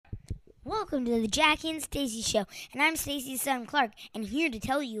Welcome to the Jackie and Stacy Show, and I'm Stacy's son Clark, and here to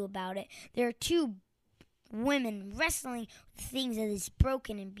tell you about it. There are two women wrestling with things of this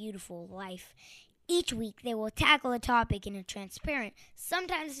broken and beautiful life. Each week, they will tackle a topic in a transparent,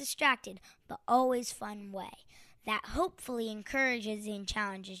 sometimes distracted, but always fun way that hopefully encourages and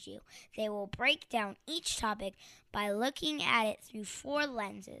challenges you. They will break down each topic by looking at it through 4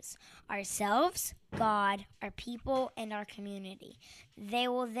 lenses: ourselves, God, our people, and our community. They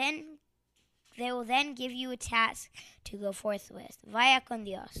will then give you a task to go forth with. Vaya con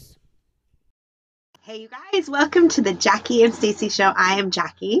Dios. Hey, you guys, welcome to the Jackie and Stacy Show. I am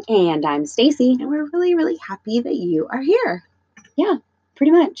Jackie. And I'm Stacy. And we're really, really happy that you are here. Yeah,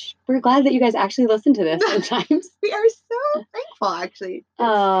 pretty much. We're glad that you guys actually listen to this sometimes. We are so thankful, actually.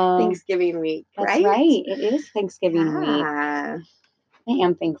 It's Thanksgiving week, that's right? Right. It is Thanksgiving week. I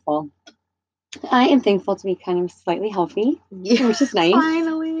am thankful. I am thankful to be kind of slightly healthy, which is nice.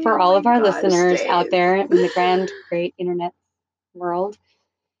 Finally. For all of our listeners out there in the grand, great internet world.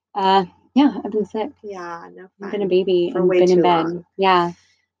 Yeah, I've been sick. Yeah, no fun. I've been a baby For and way been too in bed. long. Yeah.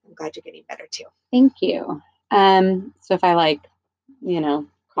 I'm glad you're getting better too. Thank you. So if I not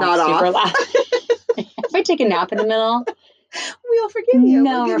super off. loud. If I take a nap in the middle, we'll forgive you.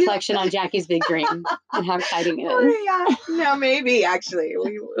 No reflection on Jackie's big dream and how exciting it is. Oh, yeah. No, maybe actually.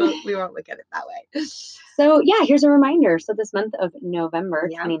 We won't look at it that way. So yeah, here's a reminder. So this month of November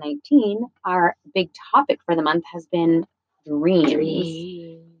 2019, our big topic for the month has been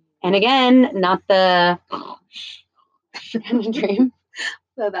dreams. And again, not the dream.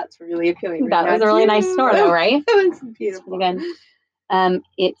 So that's really appealing. That was a really nice snore though, right? That was beautiful. Again,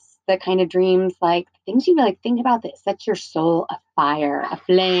 it's the kind of dreams, like things you think about that set your soul afire,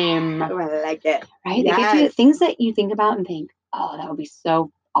 aflame. Oh, I like it. Right? Yes. They get you things that you think about and think, oh, that would be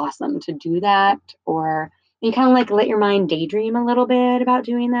so awesome to do that. Or you kind of let your mind daydream a little bit about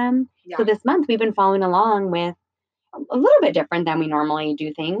doing them. Yeah. So this month we've been following along with a little bit different than we normally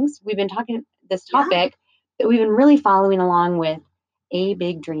do things. We've been talking this topic that we've been really following along with a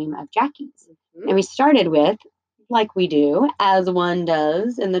big dream of Jackie's. Mm-hmm. And we started with, like we do, as one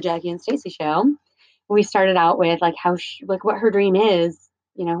does in the Jackie and Stacy Show, we started out with how what her dream is,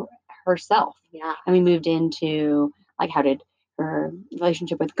 herself. Yeah. And we moved into how did her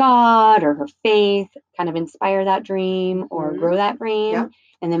relationship with God or her faith kind of inspire that dream or grow that dream. Yeah.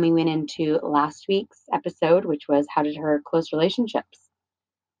 And then we went into last week's episode, which was how did her close relationships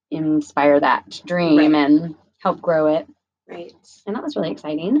inspire that dream and help grow it. Right. And that was really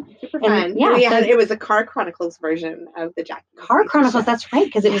exciting. Super fun. Yeah. It was a Car Chronicles version of the Jackie. Car Chronicles, that's right,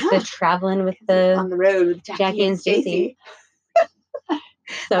 because it was the traveling with the on the road with Jackie and Stacy.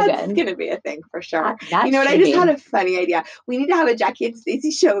 So that's good. Going to be a thing for sure. That you know what? I just had a funny idea. We need to have a Jackie and Stacy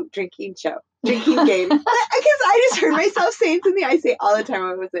drinking game. Because I just heard myself saying something I say all the time.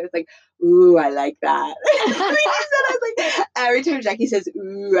 I was like, ooh, I like that. I was like, every time Jackie says,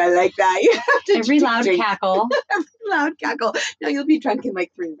 ooh, I like that, you have to every loud cackle. Every loud cackle. No, you'll be drunk in 3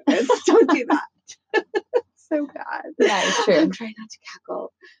 minutes. Don't do that. So bad. Yeah, it's true. I'm trying not to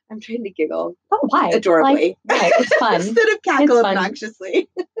cackle. I'm trying to giggle. Oh, why? Adorably. Right, it's fun. Instead of cackle obnoxiously.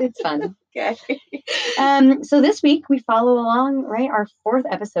 It's fun. Okay. So this week we follow along, right? Our 4th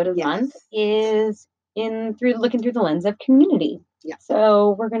episode of the month is looking through the lens of community. Yeah.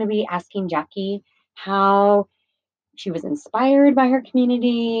 So we're going to be asking Jackie how she was inspired by her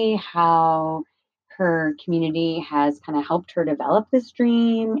community, how her community has kind of helped her develop this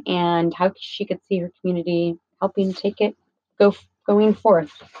dream, and how she could see her community helping take it going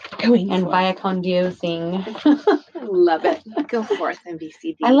forth. Via con Diosing. Love it. Go forth,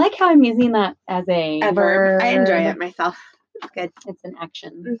 MVCD. I like how I'm using that as a verb. I enjoy it myself. It's good. It's an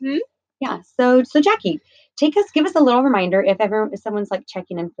action. Mm-hmm. Yeah. So Jackie, give us a little reminder if someone's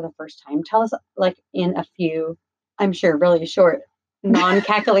checking in for the first time. Tell us in a few, I'm sure, really short,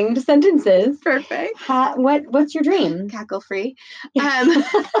 non-cackling sentences. Perfect. What's your dream? Cackle free.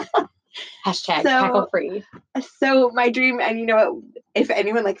 Hashtag cackle free. So my dream, and you know what, if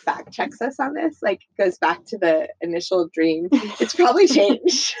anyone fact checks us on this, goes back to the initial dream, it's probably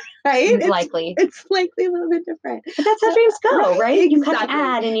changed, right? It's likely a little bit different. But that's how dreams go, right? Exactly. You kind of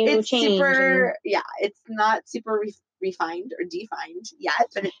add and you change. It's not super refined or defined yet,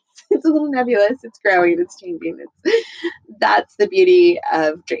 but it's a little nebulous. It's growing. It's changing. That's the beauty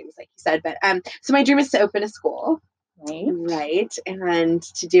of dreams, like you said. But so my dream is to open a school. Right. And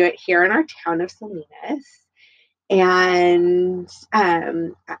to do it here in our town of Salinas. And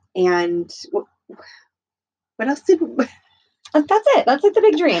what else did that's it. That's the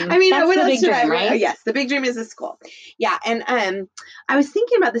big dream. I mean, that's what the else big dream, right? Yes, the big dream is a school. Yeah. And I was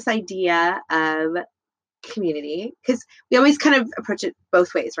thinking about this idea of community, because we always kind of approach it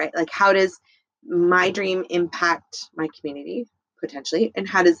both ways, right? Like, how does my dream impact my community potentially, and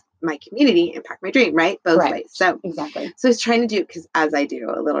how does my community impact my dream, right? Both ways. So exactly. So I was trying to do, because as I do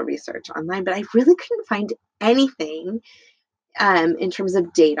a little research online, but I really couldn't find anything in terms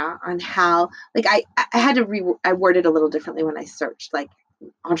of data on how, like, I had to I worded a little differently when I searched, like,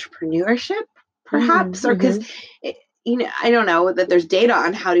 entrepreneurship, perhaps, or because I don't know that there's data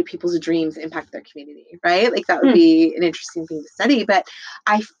on how do people's dreams impact their community, right? Like, that would be an interesting thing to study. But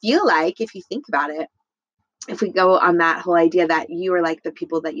I feel like if you think about it, if we go on that whole idea that you are like the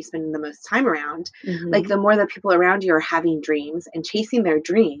people that you spend the most time around, like, the more the people around you are having dreams and chasing their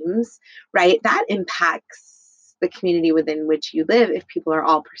dreams, right? That impacts the community within which you live. If people are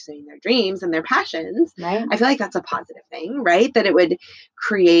all pursuing their dreams and their passions, right. I feel like that's a positive thing, right? That it would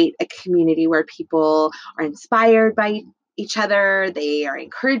create a community where people are inspired by each other. They are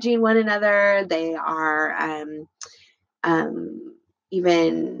encouraging one another. They are,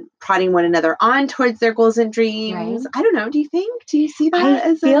 even prodding one another on towards their goals and dreams. Right. I don't know. Do you see that?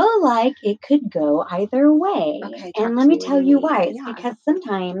 I feel like it could go either way. Okay, and let me tell you why. It's because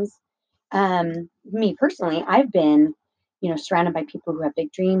sometimes, me personally, I've been, surrounded by people who have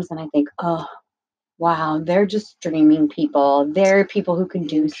big dreams, and I think, oh, wow, they're just dreaming people. They're people who can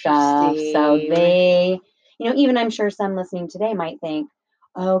do stuff. So they, even I'm sure some listening today might think,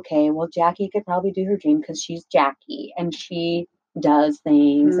 okay, well, Jackie could probably do her dream because she's Jackie and she does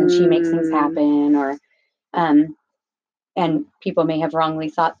things and she makes things happen, or and people may have wrongly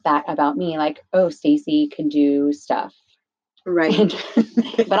thought that about me, like, oh, Stacy can do stuff, right?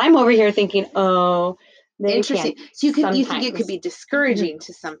 But I'm over here thinking, oh, they interesting. can't. So you think it could be discouraging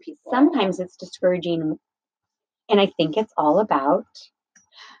to some people. Sometimes it's discouraging, and I think it's all about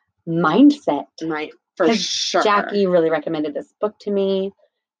mindset. For sure. Jackie really recommended this book to me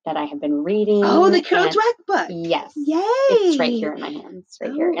that I have been reading. Oh, the Carol Dweck book. Yes. Yay. It's right here in my hands,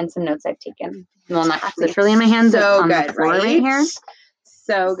 here, and some notes I've taken. Well, not literally in my hands, but on the floor right here.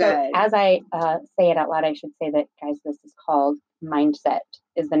 So good. As I say it out loud, I should say that, guys, this is called Mindset,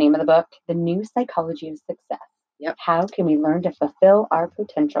 is the name of the book. The New Psychology of Success. Yep. How can we learn to fulfill our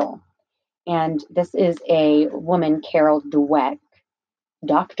potential? And this is a woman, Carol Dweck,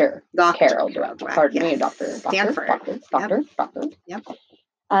 Dr. Carol Dweck. Pardon me, Dr. Stanford. Yep.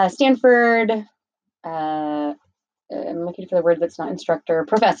 Stanford, I'm looking for the word that's not instructor,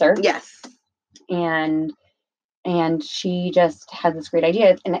 professor. Yes. And she just had this great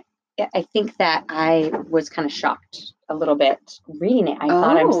idea. And I think that I was kind of shocked a little bit reading it. I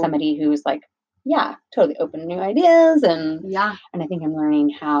thought I was somebody who was like, yeah, totally open to new ideas. And I think I'm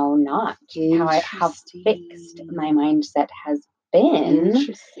learning how fixed my mindset has been.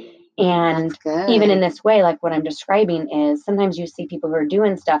 And even in this way, like what I'm describing is sometimes you see people who are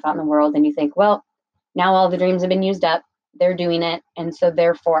doing stuff out in the world and you think, well, now all the dreams have been used up. They're doing it. And so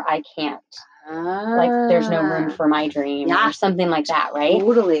therefore I can't. Like there's no room for my dream or something like that, right?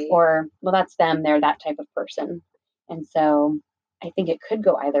 Totally. Or, well, that's them. They're that type of person. And so I think it could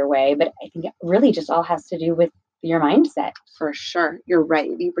go either way, but I think it really just all has to do with your mindset. For sure. You're right.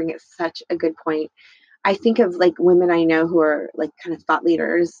 You bring it such a good point. I think of like women I know who are like kind of thought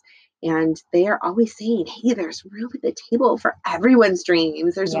leaders, and they are always saying, hey, there's room at the table for everyone's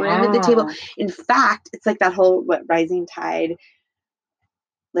dreams. There's room at the table. In fact, it's like that whole rising tide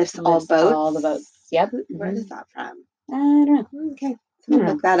lifts all the boats. Yep. Where is that from? I don't know. Okay.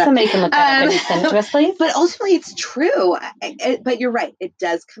 Look that up. Somebody can look that up and send it to us, please. But ultimately, it's true. But you're right. It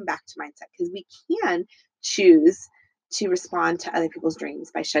does come back to mindset, because we can choose to respond to other people's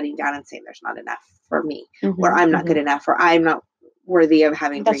dreams by shutting down and saying there's not enough for me, or I'm not good enough, or I'm not worthy of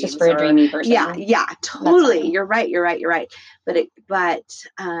having dreams. That's just for a dreamy person. Yeah, totally. You're right. But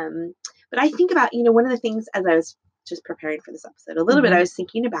I think about, one of the things as I was just preparing for this episode a little bit, I was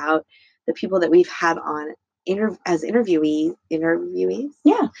thinking about the people that we've had on as interviewees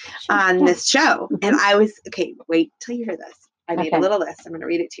on this show. And I was, wait till you hear this. I made a little list. I'm going to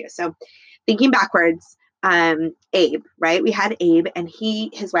read it to you. So thinking backwards, Abe, right? We had Abe, and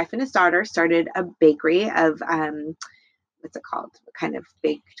his wife and his daughter started a bakery of, what's it called? What kind of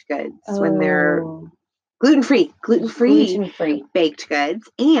baked goods when they're gluten-free baked goods.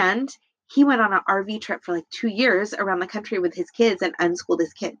 And he went on an RV trip for like 2 years around the country with his kids and unschooled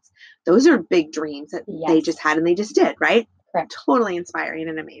his kids. Those are big dreams that they just had and they just did, right? Correct. Totally inspiring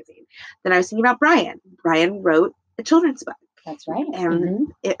and amazing. Then I was thinking about Brian. Brian wrote a children's book. That's right.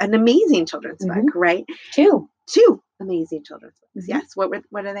 And an amazing children's book, right? Two amazing children's books. Yes. What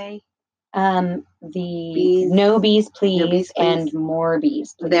are they? The Bees. No Bees Please, No Bees, Please. and More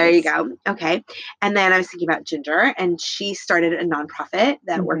Bees Please. There you go. Okay. And then I was thinking about Ginger, and she started a nonprofit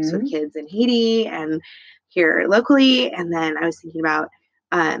that works with kids in Haiti and here locally. And then I was thinking about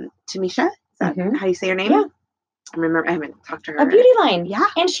Tamisha. Is that how you say her name? Yeah. I remember, I haven't talked to her. A beauty line. Yeah.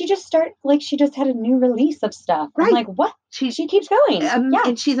 And she just she just had a new release of stuff. Right. I'm like, what? She keeps going. Yeah.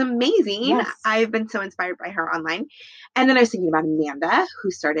 And she's amazing. Yes. I've been so inspired by her online. And then I was thinking about Amanda,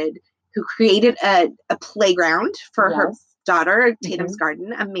 who created a playground for her daughter, Tatum's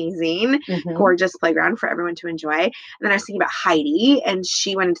Garden. Amazing, gorgeous playground for everyone to enjoy. And then I was thinking about Heidi, and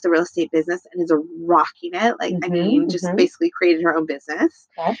she went into the real estate business and is rocking it. Like, I mean, just basically created her own business.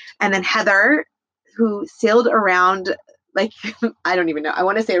 Okay. And then Heather, who sailed around, like, I don't even know. I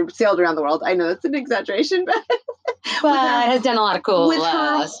want to say sailed around the world. I know that's an exaggeration, but has done a lot of cool with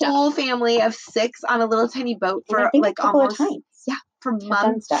her stuff. whole family of 6 on a little tiny boat for like almost for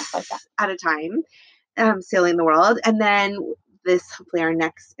months stuff like that at a time, sailing the world. And then hopefully our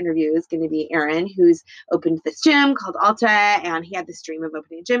next interview is going to be Aaron, who's opened this gym called Alta, and he had this dream of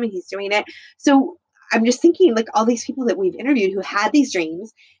opening a gym, and he's doing it. So I'm just thinking, like, all these people that we've interviewed who had these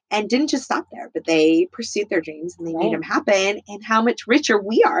dreams and didn't just stop there, but they pursued their dreams and they made them happen. And how much richer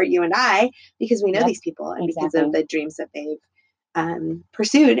we are, you and I, because we know these people and because of the dreams that they've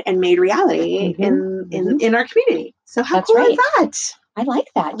pursued and made reality in our community. So how cool is that? I like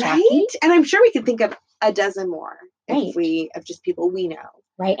that, Jackie. Right? And I'm sure we could think of a dozen more of just people we know.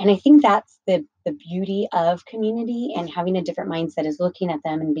 Right. And I think that's the beauty of community and having a different mindset is looking at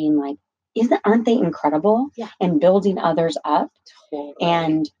them and being like, aren't they incredible? Yeah. And building others up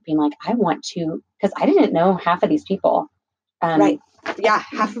and being like, I want to, because I didn't know half of these people. Right. Yeah.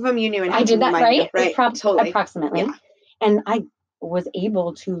 Half of them you knew. And I did that, right? Right. Totally. Approximately. Yeah. And I was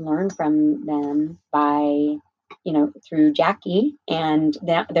able to learn from them by, through Jackie, and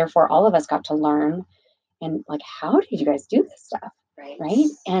therefore all of us got to learn and like, how did you guys do this stuff? Right.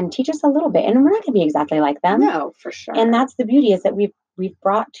 And teach us a little bit. And we're not going to be exactly like them. No, for sure. And that's the beauty, is that we've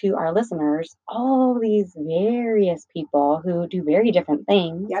brought to our listeners all these various people who do very different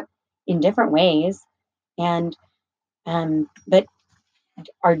things in different ways, and but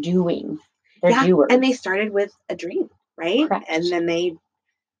are doing. They're doers. And they started with a dream, right? Correct. And then they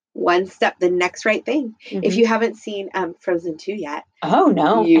one step the next right thing. If you haven't seen Frozen 2 yet,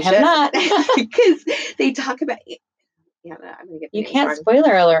 no, you have not, because they talk about. Yeah, I'm gonna get. You can't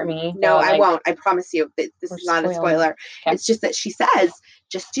spoiler alert me. No, I won't. I promise you. This is not a spoiler. Okay. It's just that she says,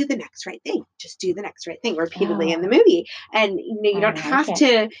 "Just do the next right thing. Just do the next right thing," repeatedly in the movie. And you don't have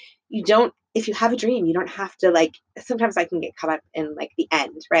to. You don't. If you have a dream, you don't have to like. Sometimes I can get caught up in like the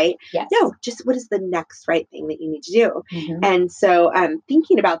end, right? Yes. No, just what is the next right thing that you need to do? And so,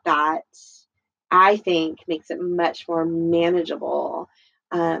 thinking about that, I think makes it much more manageable.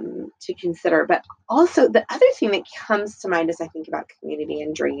 To consider. But also the other thing that comes to mind as I think about community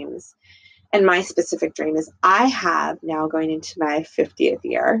and dreams, and my specific dream is I have now going into my 50th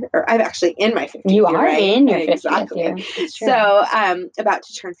year, or I'm actually in my 50th year. You are in your 50th year. So about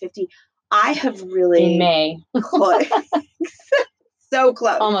to turn 50. I have really in May. So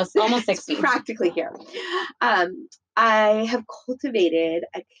close. Almost 60. It's practically here. I have cultivated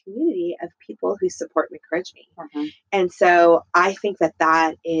a community of people who support and encourage me. And so I think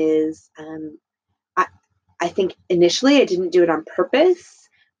that is, I think initially I didn't do it on purpose,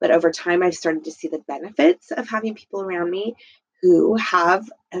 but over time I've started to see the benefits of having people around me who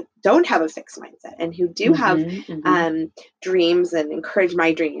don't have a fixed mindset and who do have dreams and encourage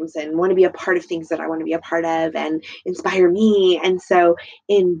my dreams and want to be a part of things that I want to be a part of and inspire me. And so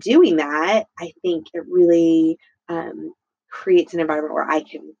in doing that, I think it really creates an environment where I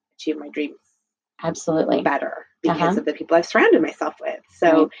can achieve my dreams absolutely better because of the people I've surrounded myself with.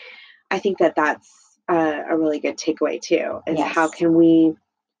 So I think that's a really good takeaway too, is how can we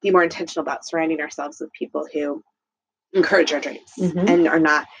be more intentional about surrounding ourselves with people who encourage our dreams and are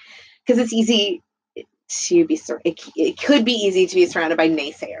not, because it's easy to be, it could be easy to be surrounded by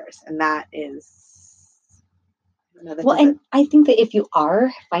naysayers. And that is, and I think that if you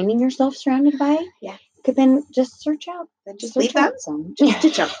are finding yourself surrounded by, then just search out. Then just leave them. Just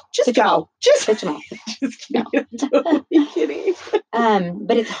ditch them. Just go. Just ditch them all. Just kidding. No. Totally kidding.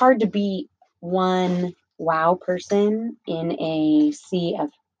 But it's hard to be one wow person in a sea of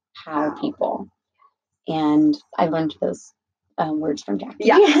how people. And I learned those words from Jackie.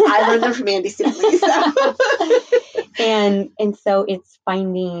 Yeah, I learned them from Andy Stanley. So. and so it's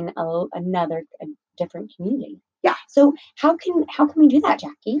finding a different community. Yeah. So how can we do that,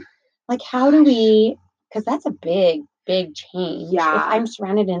 Jackie? Like, how do we? Because that's a big change. Yeah. If I'm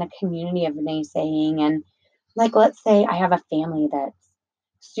surrounded in a community of naysaying, and like, let's say I have a family that's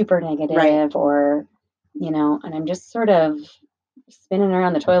super negative or, and I'm just sort of spinning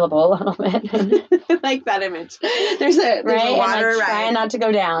around the toilet bowl a little bit. Like that image. There's a water and ride. Trying not to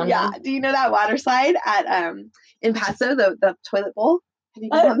go down. Yeah. Do you know that water slide at in Paso, the toilet bowl? Have you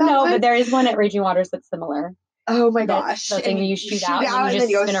been on that No, one? but there is one at Raging Waters that's similar. Oh my gosh. The thing where you shoot out and you just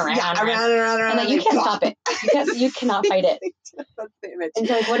spin around. Yeah, around. And like you can't stop it. You cannot fight it. That's the image. And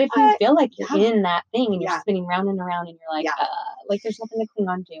so like, what if you feel like you're in that thing and you're Yeah. spinning round and around and you're like there's nothing to cling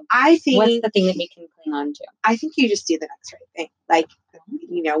on to? I think what's the thing that we can cling on to? I think you just do the next right thing. Like,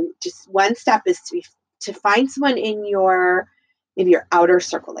 just one step is to find someone in your maybe your outer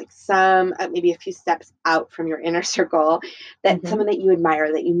circle, like some maybe a few steps out from your inner circle, that someone that you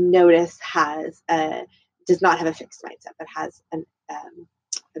admire, that you notice does not have a fixed mindset, but has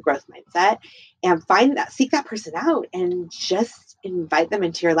a growth mindset, and seek that person out and just invite them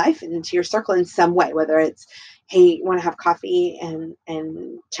into your life and into your circle in some way, whether it's, hey, you want to have coffee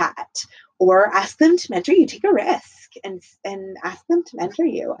and chat, or ask them to mentor you. Take a risk and ask them to mentor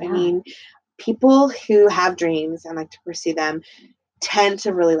you. Yeah. I mean, people who have dreams and like to pursue them tend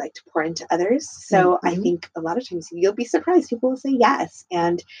to really like to pour into others. So I think a lot of times you'll be surprised. People will say yes.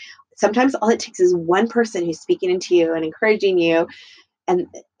 And sometimes all it takes is one person who's speaking into you and encouraging you. And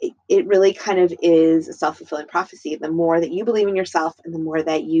it really kind of is a self-fulfilling prophecy. The more that you believe in yourself and the more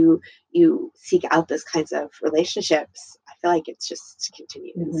that you seek out those kinds of relationships, I feel like it's just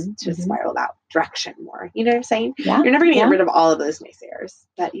continues to spiral that direction more. You know what I'm saying? Yeah. You're never going to get rid of all of those naysayers,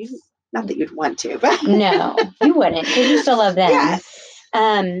 but not that you'd want to. But no, you wouldn't, because you still love them. Yes.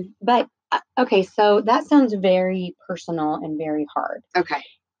 But okay, so that sounds very personal and very hard. Okay.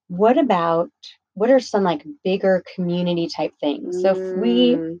 What are some like bigger community type things? So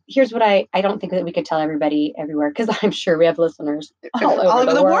here's what I don't think that we could tell everybody everywhere, because I'm sure we have listeners all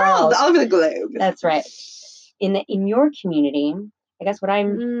over the world, all over the globe. That's right. In your community, I guess what I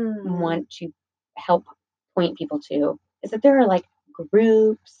want to help point people to is that there are like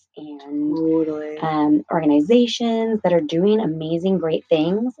groups and organizations that are doing amazing, great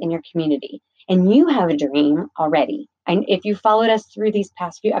things in your community. And you have a dream already. And if you followed us through these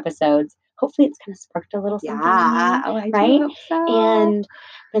past few episodes, hopefully it's kind of sparked a little something. Yeah, right? Hope so. And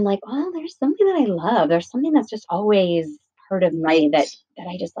been like, oh, there's something that I love. There's something that's just always heard of me that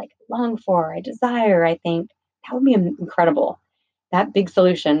I just like long for, I desire. I think that would be incredible. That big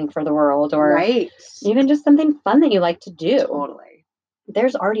solution for the world, or even just something fun that you like to do. Totally.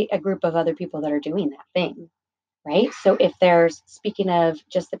 There's already a group of other people that are doing that thing. Right. So if there's, speaking of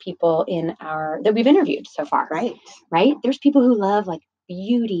just the people that we've interviewed so far, right. There's people who love like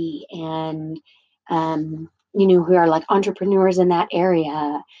beauty and, who are like entrepreneurs in that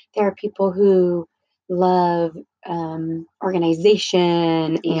area. There are people who love,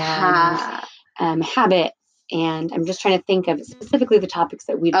 organization and, habit. And I'm just trying to think of specifically the topics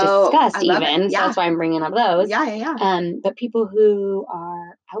that we've discussed even. So that's why I'm bringing up those. Yeah. But people who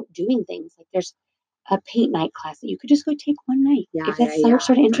are out doing things, like there's a paint night class that you could just go take one night. If that's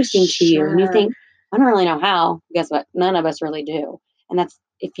sort of interesting to you and you think, I don't really know how, guess what? None of us really do. And that's,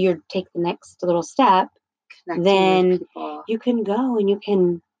 if you take the next little step, then you can go and you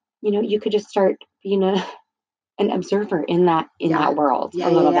can, you could just start being an observer in that world a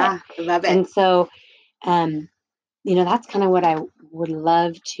little bit. I love it. And so, that's kind of what I would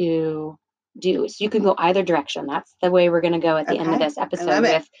love to do. So you can go either direction. That's the way we're going to go at the end of this episode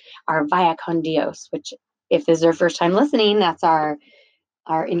with our Vaya con Dios, which, if this is your first time listening, that's our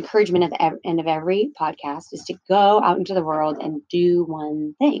encouragement at the end of every podcast, is to go out into the world and do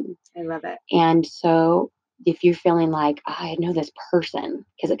one thing. I love it. And so if you're feeling like, I know this person,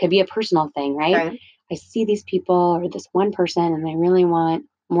 because it could be a personal thing, right? I see these people or this one person and they really want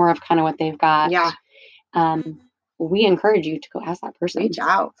more of kind of what they've got. Yeah. We encourage you to go ask that person. Reach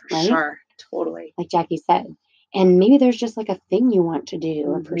out, for sure. Totally. Like Jackie said. And maybe there's just like a thing you want to do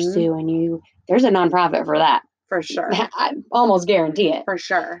or pursue, and there's a nonprofit for that. For sure. I almost guarantee it. For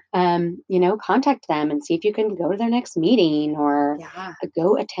sure. Contact them and see if you can go to their next meeting, or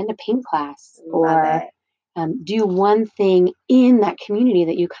go attend a paint class, or do one thing in that community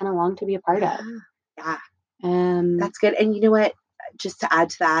that you kind of long to be a part of. Yeah. That's good. And you know what? Just to add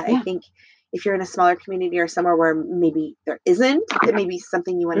to that, I think if you're in a smaller community or somewhere where maybe there isn't, that maybe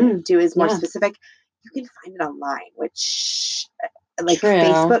something you want to do is more specific, you can find it online, which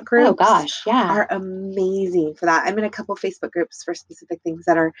Facebook groups are amazing for that. I'm in a couple Facebook groups for specific things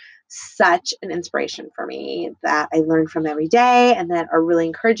that are such an inspiration for me, that I learn from every day and that are really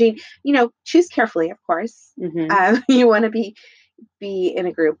encouraging. Choose carefully, of course. You want to be in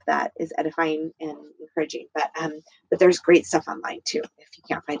a group that is edifying and encouraging, but there's great stuff online too if you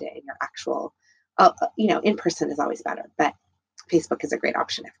can't find it in your actual in person is always better, but Facebook is a great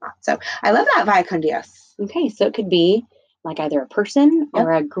option if not. So I love that, Vaya con Dios. Okay, so it could be like either a person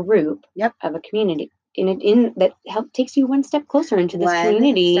or a group of a community. In that takes you one step closer into this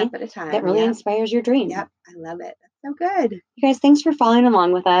community step at a time, that really inspires your dream. Yep, I love it. That's so good. You guys, thanks for following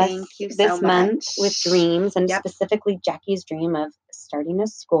along with us Thank you this so month much. with dreams, and specifically Jackie's dream of starting a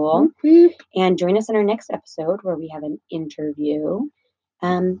school. Mm-hmm. And join us in our next episode where we have an interview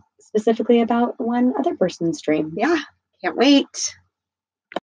specifically about one other person's dream. Yeah, can't wait.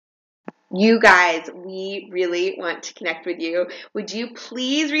 You guys, we really want to connect with you. Would you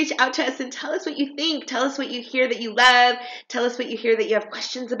please reach out to us and tell us what you think? Tell us what you hear that you love. Tell us what you hear that you have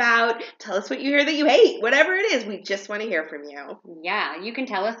questions about. Tell us what you hear that you hate. Whatever it is, we just want to hear from you. Yeah, you can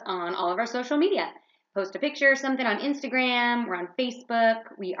tell us on all of our social media. Post a picture or something on Instagram. We're on Facebook.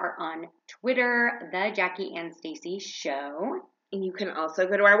 We are on Twitter, The Jackie and Stacey Show. And you can also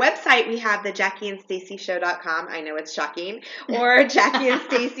go to our website. We have the JackieandStaceyShow.com. I know it's shocking. Or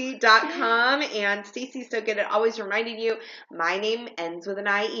JackieandStacey.com. And Stacey's so good at always reminding you, my name ends with an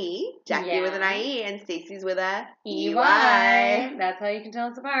I-E. Jackie with an I-E. And Stacey's with a E-Y. That's how you can tell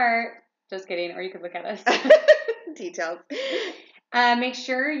us apart. Just kidding. Or you could look at us. Details. Make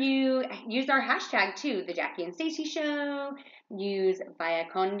sure you use our hashtag, too. The Jackie and Stacey Show. Use Vaya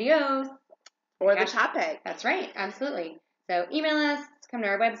con Dios. Or the topic. That's right. Absolutely. So email us, come to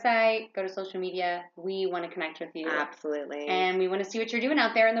our website, go to social media. We want to connect with you. Absolutely. And we want to see what you're doing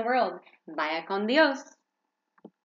out there in the world. Vaya con Dios.